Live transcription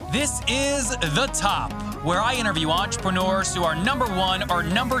This is The Top, where I interview entrepreneurs who are number one or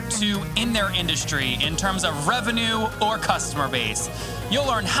number two in their industry in terms of revenue or customer base. You'll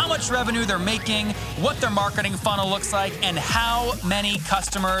learn how much revenue they're making, what their marketing funnel looks like, and how many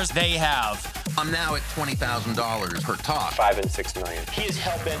customers they have. I'm now at $20,000 per talk. 5 and 6 million. He is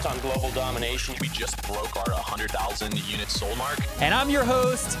hell-bent on global domination. We just broke our 100,000 units sold mark. And I'm your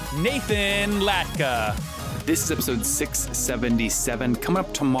host, Nathan Latka. This is episode 677. Coming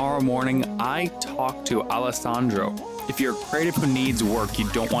up tomorrow morning, I talk to Alessandro. If you're a creative who needs work, you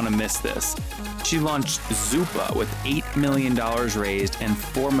don't want to miss this. She launched Zupa with $8 million raised and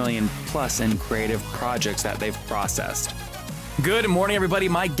 $4 million plus in creative projects that they've processed. Good morning, everybody.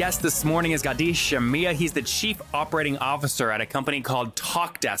 My guest this morning is Gadi Shamia. He's the Chief Operating Officer at a company called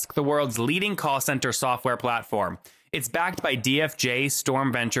Talkdesk, the world's leading call center software platform. It's backed by DFJ,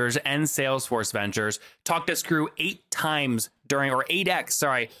 Storm Ventures, and Salesforce Ventures. Talkdesk grew 8x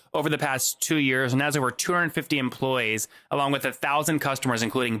over the past 2 years and has over 250 employees, along with 1,000 customers,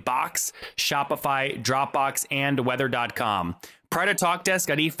 including Box, Shopify, Dropbox, and Weather.com. Prior to Talkdesk,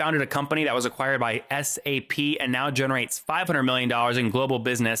 Gadi founded a company that was acquired by SAP and now generates $500 million in global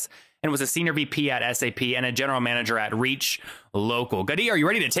business and was a senior VP at SAP and a general manager at Reach Local. Gadi, are you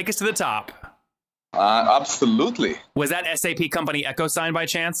ready to take us to the top? Absolutely. Was that SAP company EchoSign by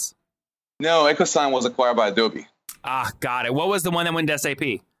chance? No, EchoSign was acquired by Adobe. Got it. What was the one that went to SAP?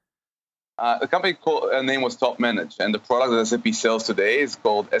 The company name was Top Manage, and the product that SAP sells today is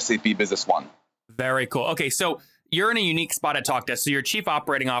called SAP Business One. Very cool. Okay, so you're in a unique spot at Talkdesk. So you're Chief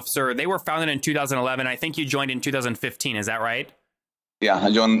Operating Officer. They were founded in 2011. I think you joined in 2015. Is that right? Yeah,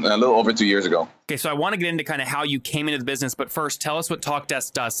 I joined a little over 2 years ago. Okay, so I want to get into kind of how you came into the business, but first, tell us what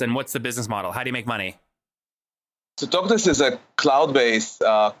Talkdesk does and what's the business model? How do you make money? So Talkdesk is a cloud-based,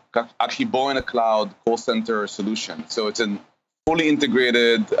 actually born in a cloud call center solution. So it's a fully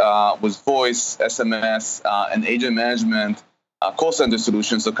integrated with voice, SMS, and agent management call center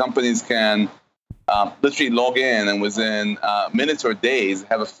solution. So companies can literally log in and within minutes or days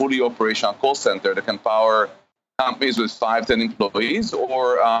have a fully operational call center that can power companies with 5-10 employees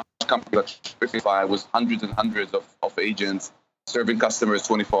or companies like Shopify with hundreds and hundreds of agents serving customers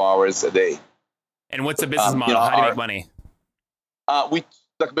 24 hours a day. And what's the business model? How do you make money? We,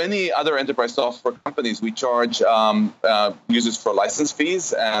 like many other enterprise software companies, we charge users for license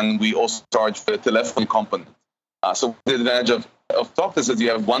fees, and we also charge for the telephony component. So the advantage of Talkdesk is you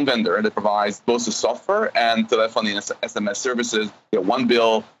have one vendor that provides both the software and telephony and SMS services. You have one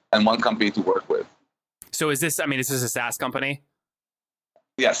bill and one company to work with. So is this a SaaS company?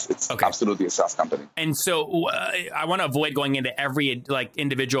 Yes, it's absolutely a SaaS company. And so I want to avoid going into every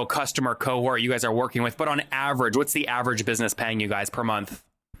individual customer cohort you guys are working with, but on average, what's the average business paying you guys per month?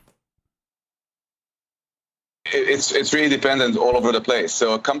 It's really dependent all over the place.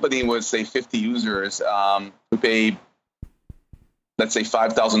 So a company with, say, 50 users who pay, let's say,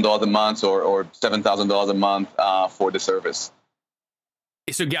 $5,000 a month or $7,000 a month for the service.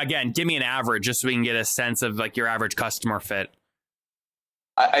 So again, give me an average just so we can get a sense of your average customer fit.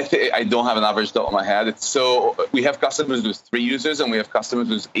 I don't have an average top of my head. So we have customers with 3 users and we have customers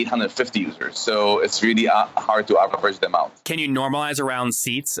with 850 users. So it's really hard to average them out. Can you normalize around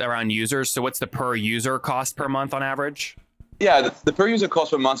seats, around users? So what's the per user cost per month on average? Yeah, the per user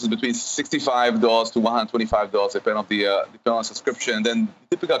cost per month is between $65 to $125, depending on the subscription. And then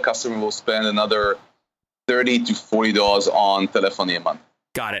the typical customer will spend another $30 to $40 on telephony a month.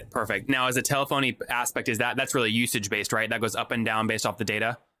 Got it. Perfect. Now, as a telephony aspect, that's really usage based, right? That goes up and down based off the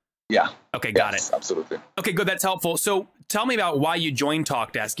data? Yeah. Okay, got it. Absolutely. Okay, good. That's helpful. So tell me about why you joined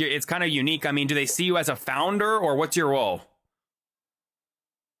Talkdesk. It's kind of unique. I mean, do they see you as a founder or what's your role?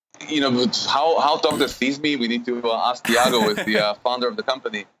 How Talkdesk sees me, we need to ask Tiago, who is the founder of the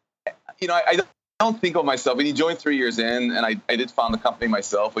company. I don't think of myself. When you join 3 years in, and I did found the company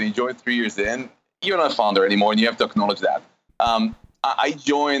myself, when you join 3 years in, you're not a founder anymore, and you have to acknowledge that. I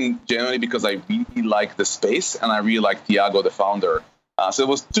joined generally because I really like the space and I really like Tiago, the founder. So it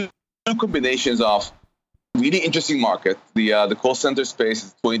was two combinations of really interesting market. The call center space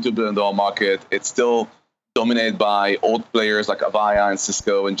is a $22 billion market. It's still dominated by old players like Avaya and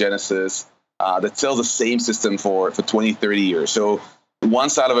Cisco and Genesys that sells the same system for 20, 30 years. So one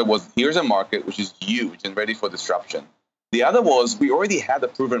side of it was here's a market which is huge and ready for disruption. The other was we already had a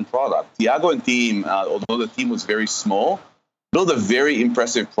proven product. Tiago and team, although the team was very small, built a very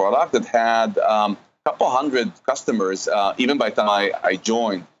impressive product that had a couple hundred customers, even by the time I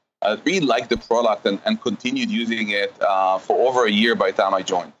joined. I really liked the product and continued using it for over a year by the time I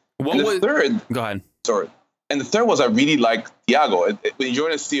joined. Go ahead. Sorry. And the third was I really liked Tiago. When you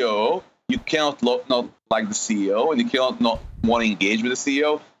join a COO, you cannot not like the CEO, and you cannot not want to engage with the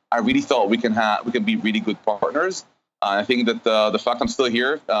CEO. I really thought we can be really good partners. I think that the fact I'm still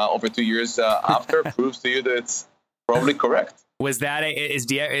here over 2 years after proves to you that it's probably correct. Was that is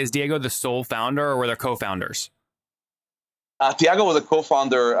Diego the sole founder, or were there co-founders? Tiago was a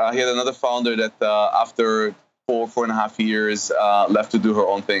co-founder. He had another founder that after 4.5 years left to do her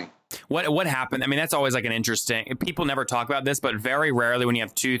own thing. What happened? I mean, that's always like an interesting. People never talk about this, but very rarely when you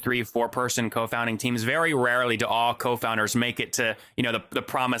have 2, 3, 4 person co-founding teams, very rarely do all co-founders make it to the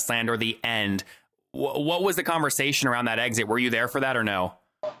promised land or the end. What was the conversation around that exit? Were you there for that or no?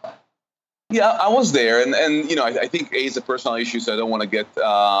 Yeah, I was there, and I think it's a personal issue, so I don't want to get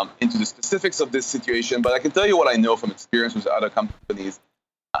into the specifics of this situation. But I can tell you what I know from experience with other companies.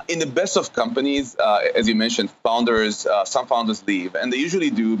 In the best of companies, as you mentioned, some founders leave, and they usually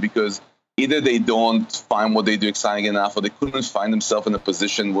do because either they don't find what they do exciting enough, or they couldn't find themselves in a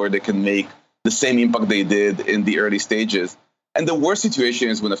position where they can make the same impact they did in the early stages. And the worst situation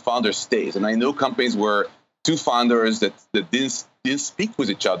is when a founder stays. And I know companies where 2 founders that didn't speak with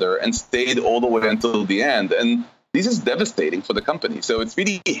each other and stayed all the way until the end. And this is devastating for the company. So it's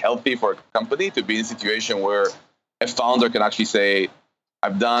really healthy for a company to be in a situation where a founder can actually say,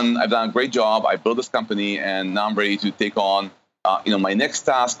 I've done a great job. I built this company, and now I'm ready to take on, my next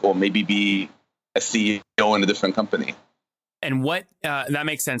task, or maybe be a CEO in a different company. And what that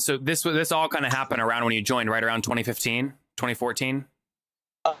makes sense. So this all kind of happened around when you joined, right around 2015, 2014.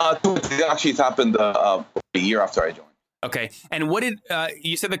 It happened a year after I joined. Okay. And what did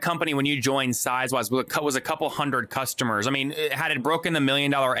you said the company when you joined size was a couple hundred customers? I mean, had it broken the $1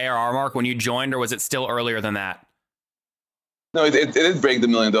 million ARR mark when you joined, or was it still earlier than that? No, it did break the $1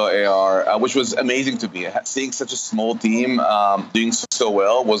 million ARR, which was amazing to me. Seeing such a small team doing so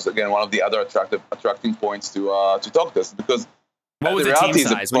well was, again, one of the other attracting points to talk to us. Because what was the team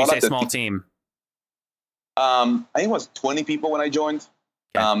size when you say small team? I think it was 20 people when I joined.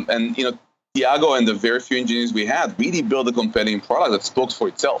 Okay. And Tiago and the very few engineers we had really built a compelling product that spoke for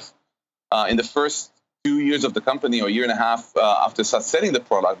itself. In the first 2 years of the company, or 1.5 years after setting the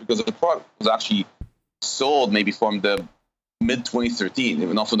product, because the product was actually sold maybe from the mid-2013,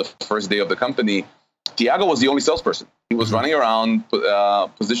 even not from the first day of the company, Tiago was the only salesperson. He was running around,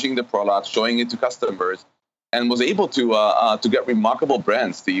 positioning the product, showing it to customers, and was able to get remarkable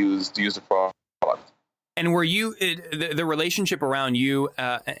brands to use the product. And were you the relationship around you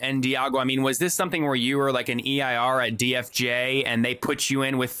and Diego? I mean, was this something where you were like an EIR at DFJ and they put you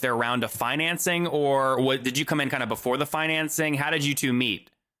in with their round of financing, or did you come in kind of before the financing? How did you two meet?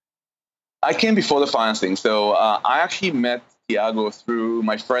 I came before the financing. So I actually met Tiago through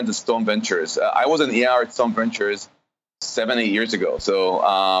my friends at Storm Ventures. I was an EIR at Storm Ventures 7-8 years ago. So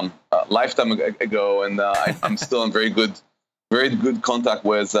a lifetime ago, and I'm still in very good contact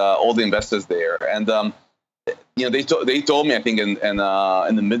with all the investors there. And they told me, I think in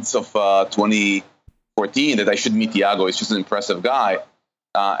the midst of 2014, that I should meet Tiago. He's just an impressive guy.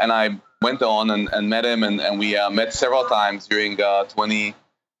 And I went on and met him, and we met several times during 2014.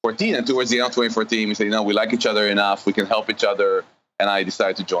 And towards the end of 2014, we said, we like each other enough, we can help each other. And I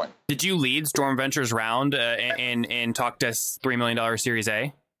decided to join. Did you lead Storm Ventures round in Talkdesk's $3 million Series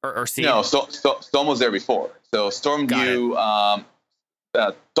A or C? No, Storm was there before. So Storm knew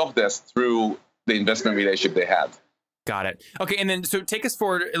Talkdesk through the investment relationship they had. Got it. Okay, and then so take us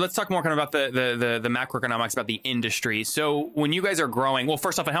forward. Let's talk more kind of about the macroeconomics, about the industry. So when you guys are growing, well,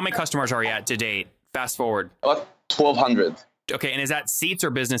 first off, how many customers are you at to date? Fast forward. About 1,200. Okay, and is that seats or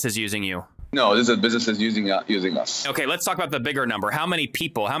businesses using you? No, this is businesses using us. Okay, let's talk about the bigger number. How many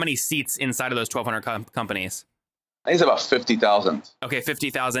people? How many seats inside of those 1,200 companies? I think it's about 50,000. Okay,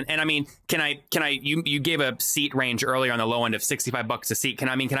 50,000. And I mean, you gave a seat range earlier on the low end of $65 a seat. Can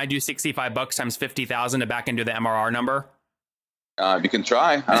I do $65 times 50,000 to back into the MRR number? You can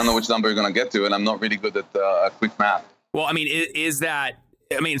try. I don't know which number you're going to get to, and I'm not really good at quick math. Well, I mean,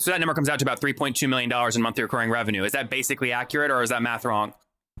 so that number comes out to about $3.2 million in monthly recurring revenue. Is that basically accurate, or is that math wrong?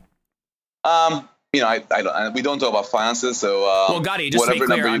 We don't talk about finances, so well, Gadi, just to be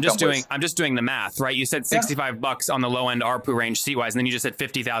clear, I'm just doing the math, right? You said $65 on the low end ARPU range seat wise, and then you just said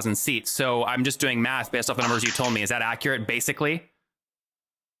 50,000 seats. So I'm just doing math based off the numbers you told me. Is that accurate, basically?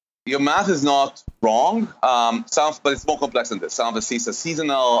 Your math is not wrong. But it's more complex than this. Some of the seats are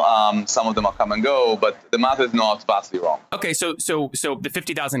seasonal. Some of them are come and go, but the math is not vastly wrong. Okay, so the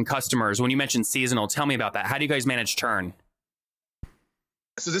 50,000 customers, when you mentioned seasonal, tell me about that. How do you guys manage churn?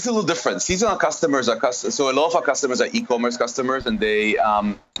 So this is a little different. Seasonal customers are so a lot of our customers are e-commerce customers, and they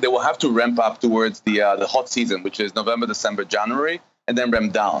will have to ramp up towards the hot season, which is November, December, January, and then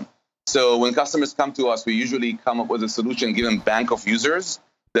ramp down. So when customers come to us, we usually come up with a solution, give them a bank of users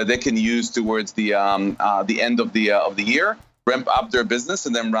that they can use towards the end of the year, ramp up their business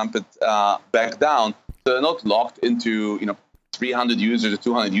and then ramp it back down. So they're not locked into 300 users or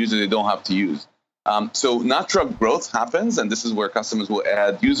 200 users they don't have to use. So natural growth happens, and this is where customers will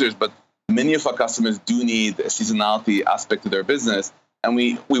add users. But many of our customers do need a seasonality aspect to their business, and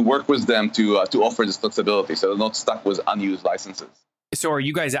we work with them to offer this flexibility, so they're not stuck with unused licenses. So are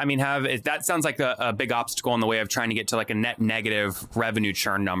you guys, that sounds like a big obstacle in the way of trying to get to like a net negative revenue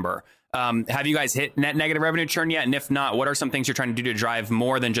churn number. Have you guys hit net negative revenue churn yet? And if not, what are some things you're trying to do to drive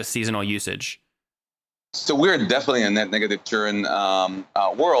more than just seasonal usage? So we're definitely a net negative churn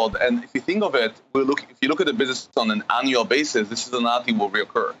world. And if you think of it, if you look at the business on an annual basis, this seasonality will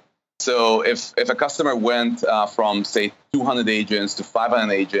reoccur. So if a customer went from, say, 200 agents to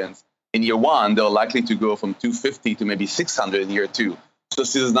 500 agents, in year one, they're likely to go from 250 to maybe 600 in year two. So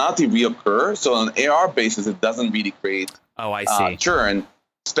seasonality reoccurs. So on an AR basis, it doesn't really create churn,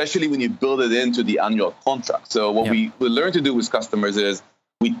 especially when you build it into the annual contract. So what we learn to do with customers is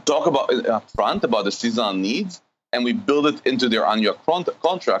we talk about upfront about the seasonal needs, and we build it into their annual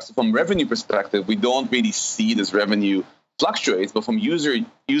contracts. So from revenue perspective, we don't really see this revenue fluctuates, but from users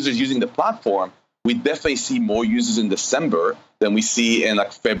using the platform, we definitely see more users in December than we see in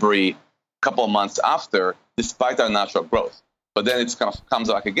like February, couple of months after, despite our natural growth. But then it's kind of comes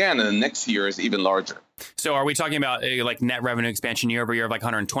back again, and the next year is even larger. So are we talking about like net revenue expansion year over year of like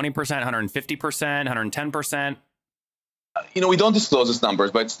 120%, 150%, 110%? We don't disclose these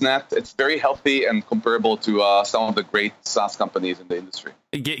numbers, but it's very healthy and comparable to some of the great SaaS companies in the industry.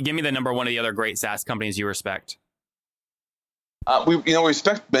 Give me the number one of the other great SaaS companies you respect. We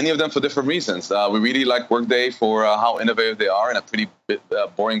respect many of them for different reasons. We really like Workday for how innovative they are in a pretty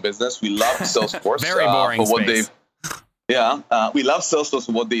boring business. We love Salesforce very boring for what space. we love Salesforce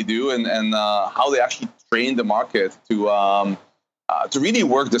for what they do and how they actually train the market to really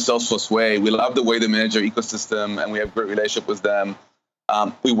work the Salesforce way. We love the way they manage their ecosystem, and we have a great relationship with them.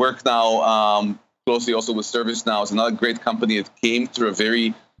 We work now closely also with ServiceNow. It's another great company that came through a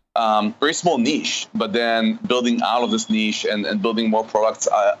very small niche, but then building out of this niche and building more products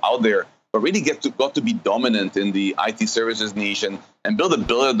out there, but really got to be dominant in the IT services niche and build $1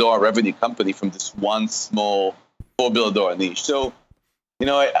 billion revenue company from this one small $4 billion niche. So,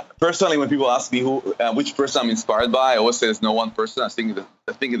 personally, when people ask me which person I'm inspired by, I always say there's no one person. I think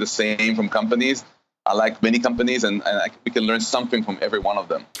it's the same from companies. I like many companies, and we can learn something from every one of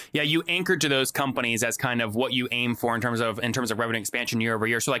them. Yeah, you anchored to those companies as kind of what you aim for in terms of revenue expansion year over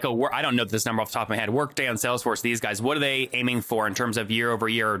year. So like, I don't know this number off the top of my head. Workday and Salesforce, these guys, what are they aiming for in terms of year over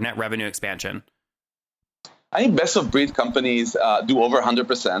year net revenue expansion? I think best of breed companies do over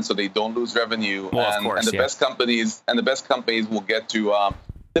 100%, so they don't lose revenue. Well, of course, and the best companies will get to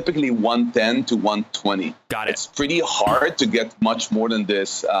typically 110 to 120. Got it. It's pretty hard to get much more than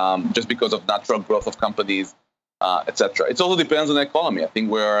this just because of natural growth of companies, etc. It also depends on the economy. I think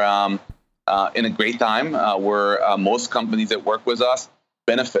we're in a great time where most companies that work with us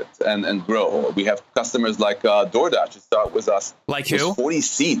benefit and grow. We have customers like DoorDash that start with us. Like who? 40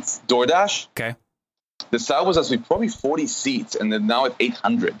 seats. DoorDash. Okay. They start with us with probably 40 seats, and they're now at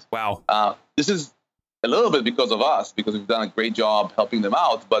 800. Wow. This is a little bit because of us, because we've done a great job helping them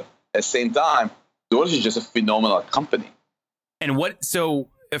out. But at the same time, DoorDash is just a phenomenal company. And so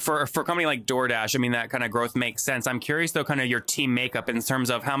for a company like DoorDash, I mean, that kind of growth makes sense. I'm curious, though, kind of your team makeup in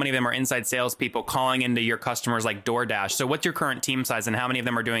terms of how many of them are inside salespeople calling into your customers like DoorDash. So what's your current team size, and how many of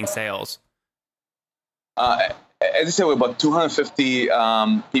them are doing sales? As I said, we're about 250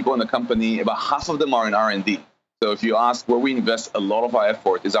 people in the company. About half of them are in R&D. So if you ask where we invest a lot of our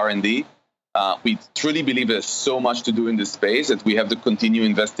effort is R&D. We truly believe there's so much to do in this space that we have to continue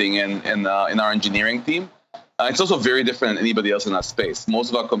investing in our engineering team. It's also very different than anybody else in that space.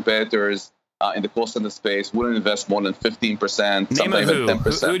 Most of our competitors in the call center space wouldn't invest more than 15%, sometimes even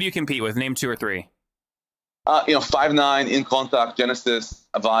 10%. Who do you compete with? Name 2 or 3. Five9, InContact, Genesys,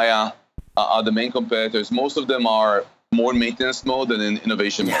 Avaya are the main competitors. Most of them are more in maintenance mode than in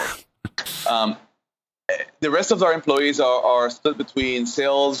innovation mode. The rest of our employees are split between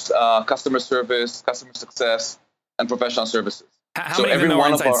sales, customer service, customer success, and professional services. How many of them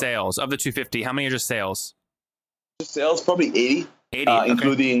are inside sales? Of the 250, how many are just sales? Just sales, probably 80. 80, okay.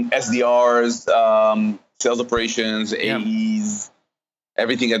 Including SDRs, sales operations, AEs,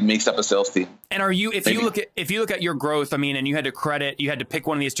 everything that makes up a sales team. And are you, if you look at your growth, I mean, and you had to pick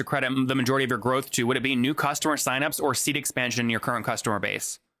one of these to credit the majority of your growth to, would it be new customer signups or seat expansion in your current customer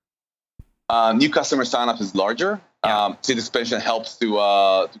base? New customer signups is larger. Seat expansion helps to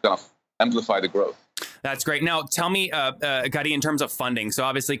kind of amplify the growth. That's great. Now, tell me, Gadi, in terms of funding. So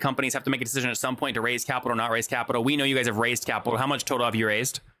obviously, companies have to make a decision at some point to raise capital or not raise capital. We know you guys have raised capital. How much total have you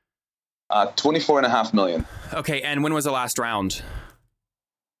raised? $24.5 million. Okay, and when was the last round?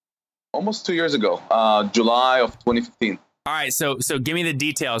 Almost 2 years ago, July of 2015. All right, so give me the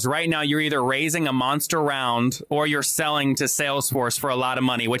details. Right now, you're either raising a monster round or you're selling to Salesforce for a lot of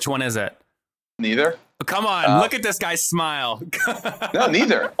money. Which one is it? Neither. Come on, look at this guy's smile. No,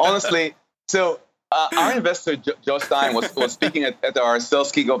 neither. Honestly, so our investor, Joe Stein, was speaking at our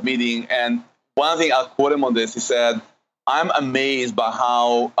sales kickoff meeting, and one thing I'll quote him on this, he said, "I'm amazed by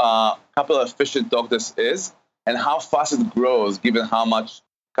how capital efficient DocDesk is and how fast it grows given how much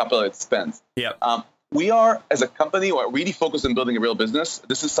capital it spends." Yeah. We are, as a company, we're really focused on building a real business.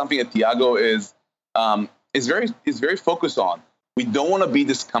 This is something that Tiago is very focused on. We don't want to be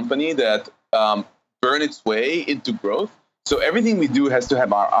this company that burn its way into growth. So everything we do has to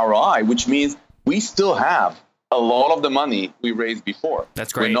have our ROI, which means we still have a lot of the money we raised before.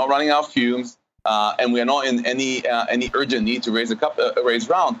 That's great. We're not running out of fumes, and we are not in any urgent need to raise raise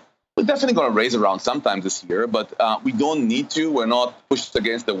round. We're definitely going to raise a round sometime this year, but we don't need to. We're not pushed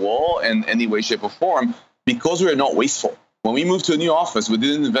against the wall in any way, shape, or form because we're not wasteful. When we moved to a new office, we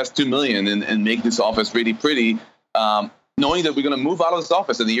didn't invest $2 million and make this office really pretty, knowing that we're going to move out of this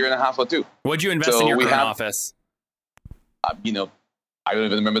office in a year and a half or two. What'd you invest in your current office? I don't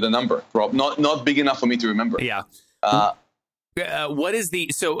even remember the number. Not big enough for me to remember. Yeah. What is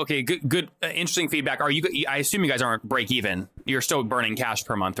good, interesting feedback. I assume you guys aren't break even. You're still burning cash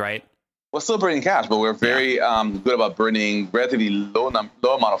per month, right? We're still burning cash, but we're very good about burning relatively low amount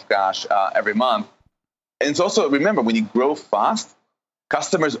of cash every month. And it's also, remember, when you grow fast,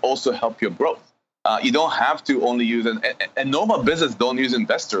 customers also help your growth. You don't have to only use and normal business don't use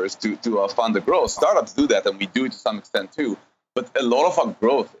investors to fund the growth. Startups do that, and we do it to some extent too. But a lot of our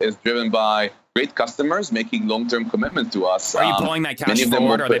growth is driven by great customers making long-term commitments to us. Are you pulling that cash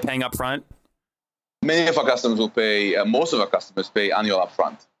forward? Are they paying up front? Many of our customers will pay. Most of our customers pay annual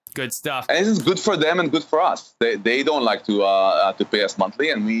upfront. Good stuff. And this is good for them and good for us. They don't like to pay us monthly,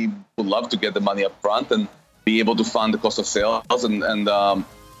 and we would love to get the money up front and be able to fund the cost of sales and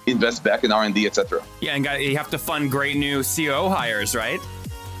invest back in R&D, etc. Yeah, and you have to fund great new COO hires, right?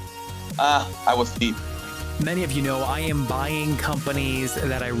 I was key. Many of you know I am buying companies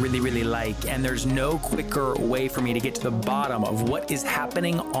that I really, really like, and there's no quicker way for me to get to the bottom of what is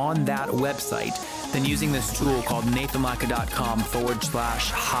happening on that website than using this tool called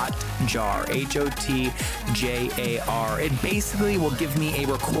nathanlatka.com/hotjar, HOTJAR. It basically will give me a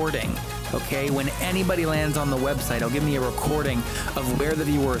recording. Okay, when anybody lands on the website, it'll give me a recording of where the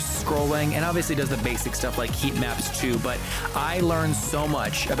viewer is scrolling, and obviously does the basic stuff like heat maps too, but I learned so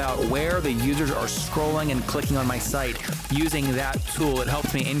much about where the users are scrolling and clicking on my site using that tool. It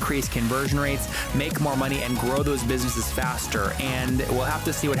helps me increase conversion rates, make more money, and grow those businesses faster. And we'll have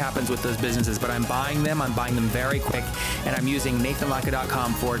to see what happens with those businesses, but I'm buying them very quick, and I'm using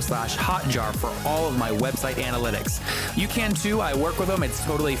nathanlatka.com/hotjar for all of my website analytics. You can too. I work with them. It's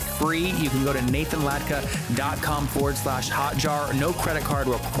totally free. You can go to nathanlatka.com/hotjar. No credit card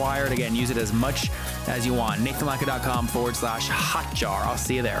required. Again, use it as much as you want. nathanlatka.com/hotjar. I'll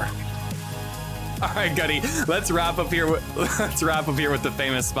see you there. All right, Gutty. Let's wrap up here with the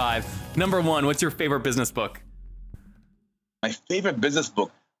famous five. Number one, what's your favorite business book? My favorite business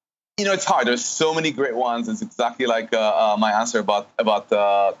book. It's hard. There's so many great ones. It's exactly like my answer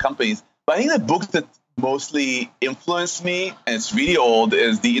about companies. But I think the book that mostly influenced me, and it's really old,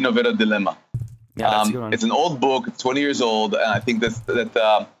 is The Innovator Dilemma. Yeah, that's a good one. It's an old book. It's 20 years old, and I think that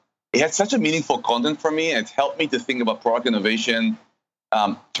it had such a meaningful content for me, and it's helped me to think about product innovation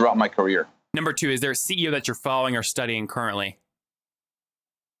throughout my career. Number two, is there a CEO that you're following or studying currently?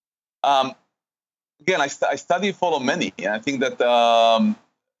 Again, I study and follow many, and I think that I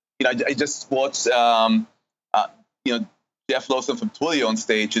just watched Jeff Lawson from Twilio on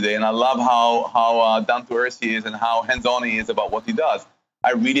stage today, and I love how down to earth he is and how hands-on he is about what he does.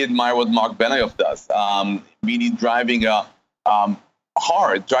 I really admire what Mark Benayoff does. Really driving a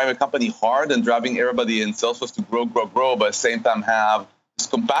company hard and driving everybody in Salesforce to grow, but at the same time have this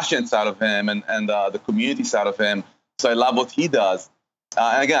compassion side of him and the community side of him. So I love what he does.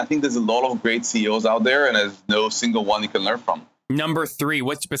 And again, I think there's a lot of great CEOs out there, and there's no single one you can learn from. Number three,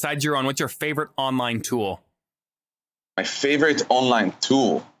 besides your own, what's your favorite online tool? My favorite online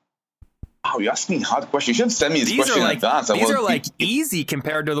tool. Wow, you asked me a hard question. You should have sent me this question in advance. These are easy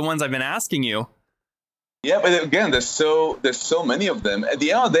compared to the ones I've been asking you. Yeah, but again, there's so many of them. At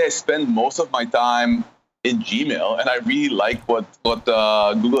the end of the day, I spend most of my time in Gmail, and I really like what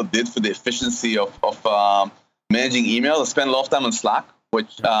Google did for the efficiency of managing email. I spend a lot of time on Slack,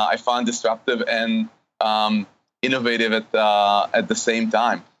 which I find disruptive and innovative at the same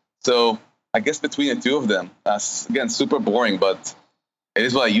time. So I guess between the two of them, again, super boring, but it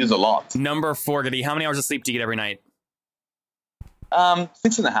is what I use a lot. Number 4, Gadi, how many hours of sleep do you get every night?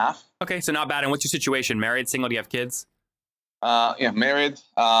 6.5. Okay, so not bad. And what's your situation? Married, single? Do you have kids? Married.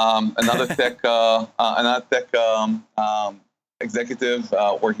 Another tech executive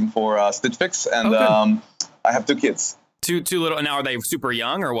working for Stitch Fix, and I have 2 kids. Two little. And now are they super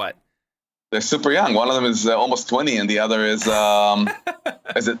young or what? They're super young. One of them is almost 20, and the other is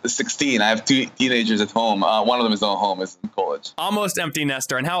 16. I have 2 teenagers at home. One of them is not home; is in college. Almost empty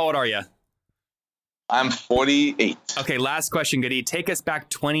nester. And how old are you? I'm 48. Okay, last question, Gadi. Take us back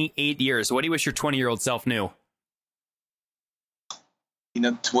 28 years. What do you wish your 20-year-old self knew?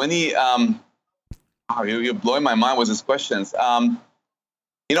 20. You're blowing my mind with these questions. I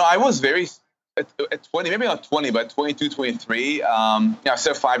was very at 20, maybe not 20, but 22, 23. I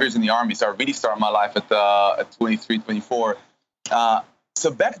served 5 years in the Army, so I really started my life at 23, 24.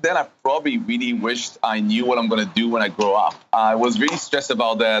 So back then, I probably really wished I knew what I'm going to do when I grow up. I was really stressed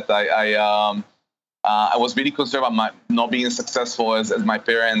about that. I was really concerned about my not being as successful as my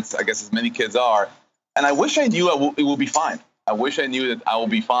parents, I guess, as many kids are. And I wish I knew it will be fine. I wish I knew that I will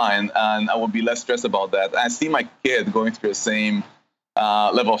be fine and I would be less stressed about that. I see my kid going through the same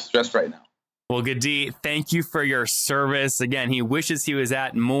level of stress right now. Well, Gadi, thank you for your service. Again, he wishes he was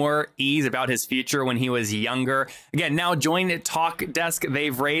at more ease about his future when he was younger. Again, now join Talkdesk.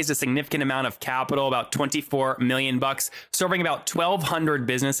 They've raised a significant amount of capital, about $24 million, serving about 1,200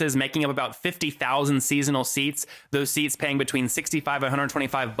 businesses, making up about 50,000 seasonal seats. Those seats paying between $65 and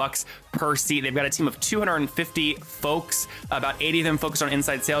 $125 per seat. They've got a team of 250 folks, about 80 of them focused on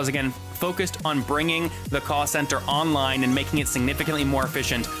inside sales. Again, focused on bringing the call center online and making it significantly more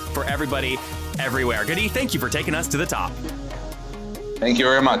efficient for everybody everywhere. Gadi, thank you for taking us to the top. Thank you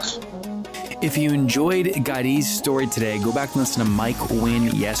very much. If you enjoyed Gadi's story today, go back and listen to Mike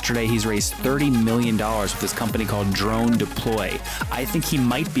Wynn yesterday. He's raised $30 million with this company called Drone Deploy. I think he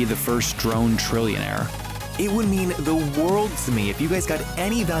might be the first drone trillionaire. It would mean the world to me if you guys got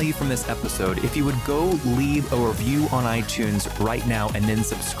any value from this episode, if you would go leave a review on iTunes right now and then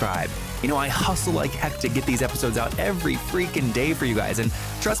subscribe. I hustle like heck to get these episodes out every freaking day for you guys. And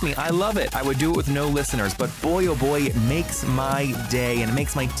trust me, I love it. I would do it with no listeners, but boy, oh boy, it makes my day and it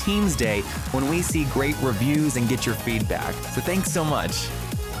makes my team's day when we see great reviews and get your feedback. So thanks so much.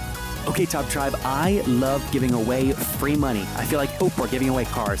 Okay, Top Tribe, I love giving away free money. I feel like Oprah giving away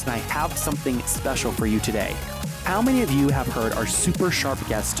cars, and I have something special for you today. How many of you have heard our super sharp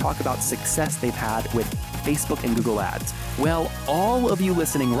guests talk about success they've had with Facebook and Google Ads? Well, all of you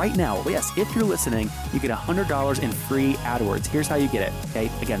listening right now, yes, if you're listening, you get $100 in free AdWords. Here's how you get it, okay?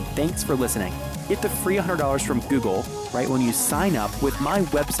 Again, thanks for listening. Get the free $100 from Google, right, when you sign up with my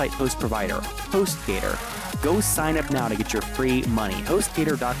website host provider, HostGator. Go sign up now to get your free money.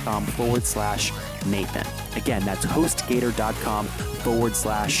 HostGator.com/Nathan. Again, that's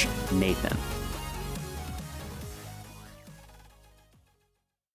HostGator.com/Nathan.